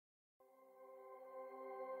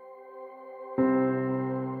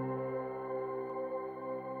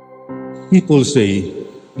People say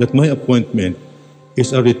that my appointment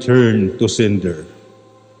is a return to sender.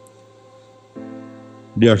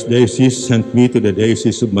 The Archdiocese sent me to the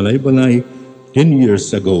Diocese of Malaybalay 10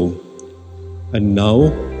 years ago, and now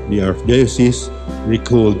the Archdiocese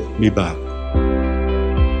recalled me back.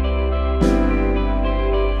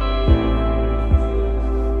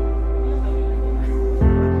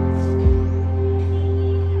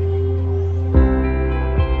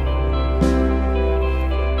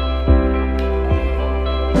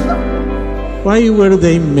 Why were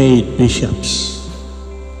they made bishops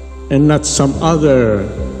and not some other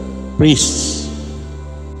priests?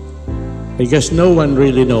 I guess no one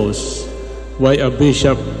really knows why a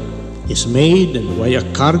bishop is made and why a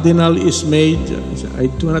cardinal is made. I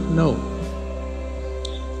do not know.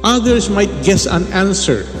 Others might guess an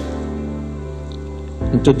answer.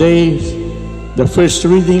 And today, the first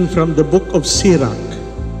reading from the book of Sirach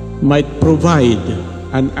might provide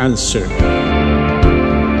an answer.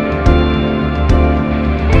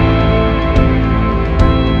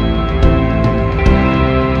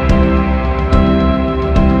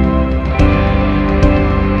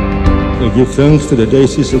 I give thanks to the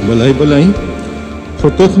Diocese of Malaybalay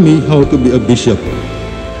for taught me how to be a bishop,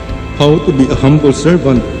 how to be a humble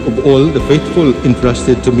servant of all the faithful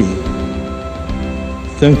entrusted to me.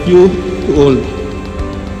 Thank you to all.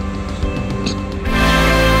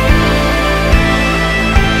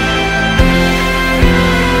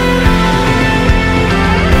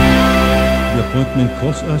 The appointment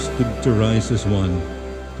calls us to rise as one,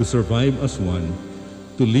 to survive as one,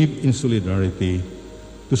 to live in solidarity,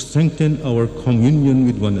 to strengthen our communion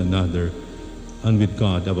with one another and with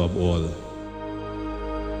God above all.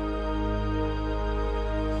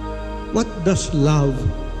 What does love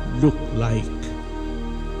look like?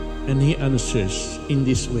 And he answers in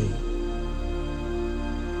this way.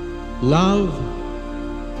 Love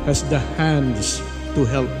has the hands to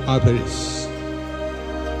help others.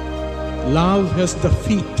 Love has the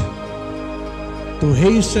feet to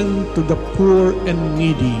hasten to the poor and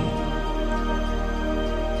needy.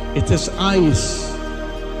 It has eyes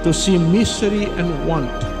to see misery and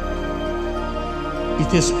want.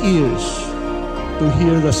 It has ears to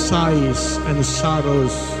hear the sighs and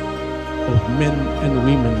sorrows of men and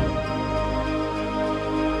women.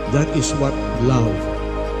 That is what love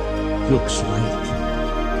looks like.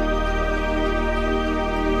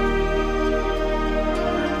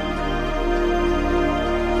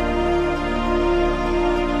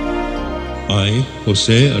 I,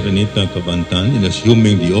 Jose Araneta Cabantan, in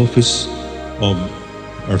assuming the office of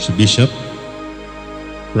Archbishop,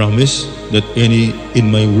 promise that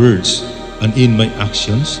in my words and in my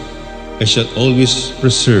actions, I shall always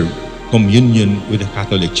preserve communion with the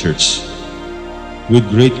Catholic Church. With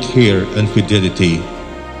great care and fidelity,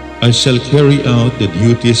 I shall carry out the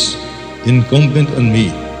duties incumbent on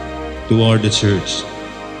me toward the Church,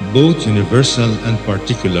 both universal and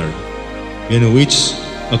particular, in which,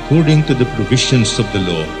 according to the provisions of the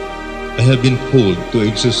law, I have been called to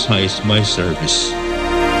exercise my service.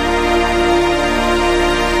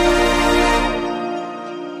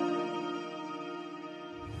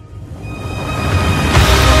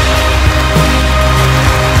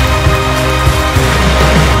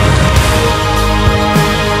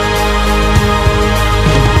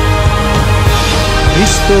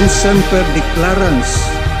 Christum semper declarans,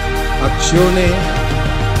 actione,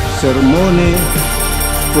 sermone,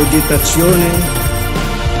 cogitatione,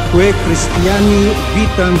 que Christiani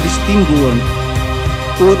vitam distinguunt,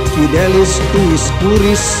 ut fidelis tuis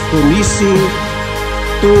curis comissi,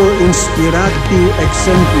 tuo inspirati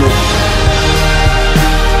exemplo.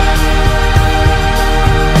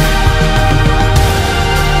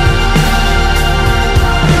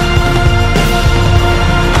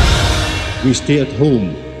 We stay at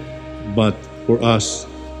home, but for us,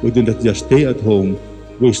 we do not just stay at home,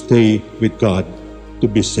 we stay with God to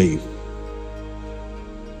be safe.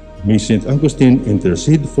 May St. Augustine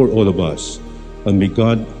intercede for all of us, and may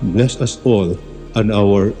God bless us all and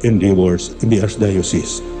our endeavors in the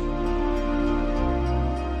Archdiocese.